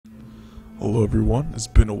Hello everyone, it's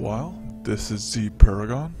been a while. This is Z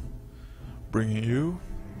Paragon, bringing you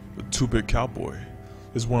the 2-Bit Cowboy.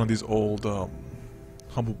 It's one of these old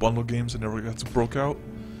Humble Bundle games that never got to broke out.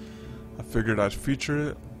 I figured I'd feature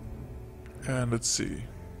it, and let's see.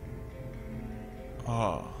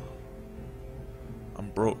 I'm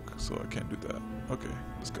broke, so I can't do that. Okay,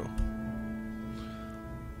 let's go.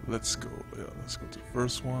 Let's go to the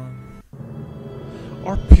first one.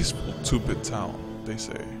 Our peaceful 2-bit town, they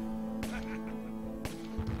say.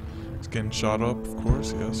 It's getting shot up, of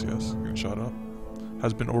course. Yes, getting shot up.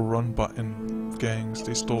 Has been overrun by gangs.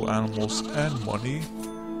 They stole animals and money.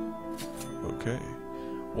 Okay.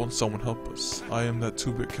 Won't someone help us? I am that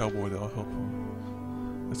 2-bit cowboy that'll help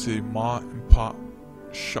him. Let's see, Ma and Pop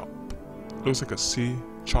shop. Looks like a C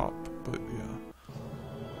chop, but yeah.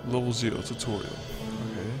 Level 0 tutorial.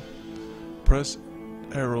 Okay. Press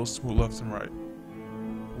arrows to move left and right.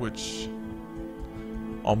 Which,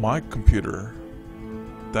 on my computer,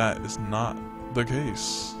 that is not the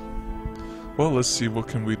case. Well, let's see, what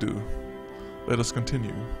can we do? Let us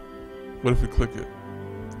continue. What if we click it?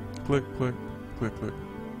 Click, click, click, click.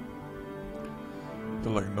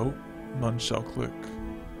 They're like, nope, none shall click.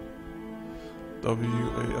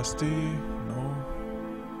 WASD, no.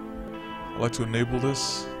 I'd like to enable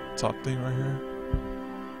this top thing right here.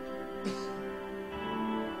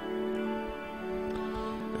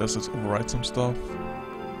 Yes, let's overwrite some stuff.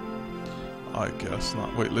 I guess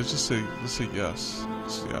not. Wait, let's say yes.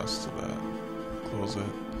 Let's say yes to that. Close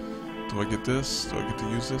it. Do I get this? Do I get to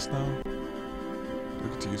use this now? Do I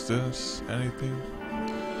get to use this? Anything?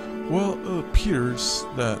 Well, it appears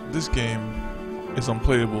that this game is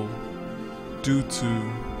unplayable due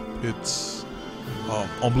to its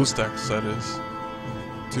on Bluestacks, that is,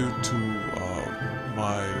 due to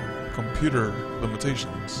my computer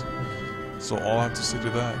limitations. So all I have to say to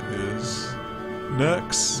that is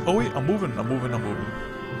next. Oh wait, I'm moving. Here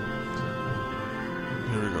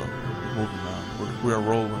we go. We're moving now. We are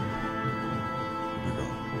rolling. Here we go.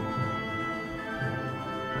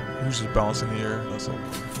 He's just bouncing in the air. That's okay.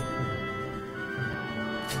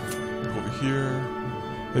 Over here.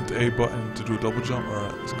 Hit the A button to do a double jump.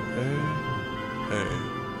 Alright, let's go. A,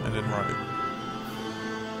 and then right.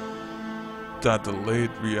 That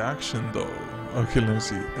delayed reaction though. Okay, let me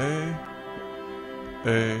see. A,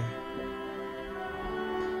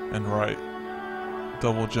 and right.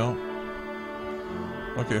 Double jump.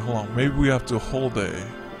 Okay, hold on. Maybe we have to hold A,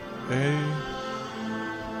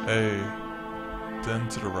 then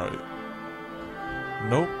to the right.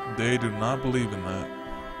 Nope, they do not believe in that.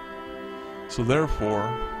 So therefore,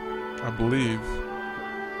 I believe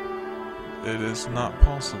it is not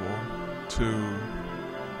possible to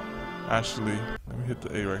actually, let me hit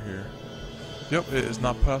the A right here. Yep, it is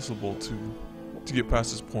not possible to get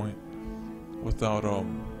past this point without a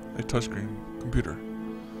touchscreen computer.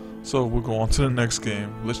 So we'll go on to the next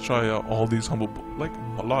game. Let's try out all these a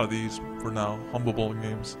lot of these for now, humble bowling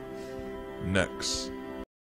games. Next.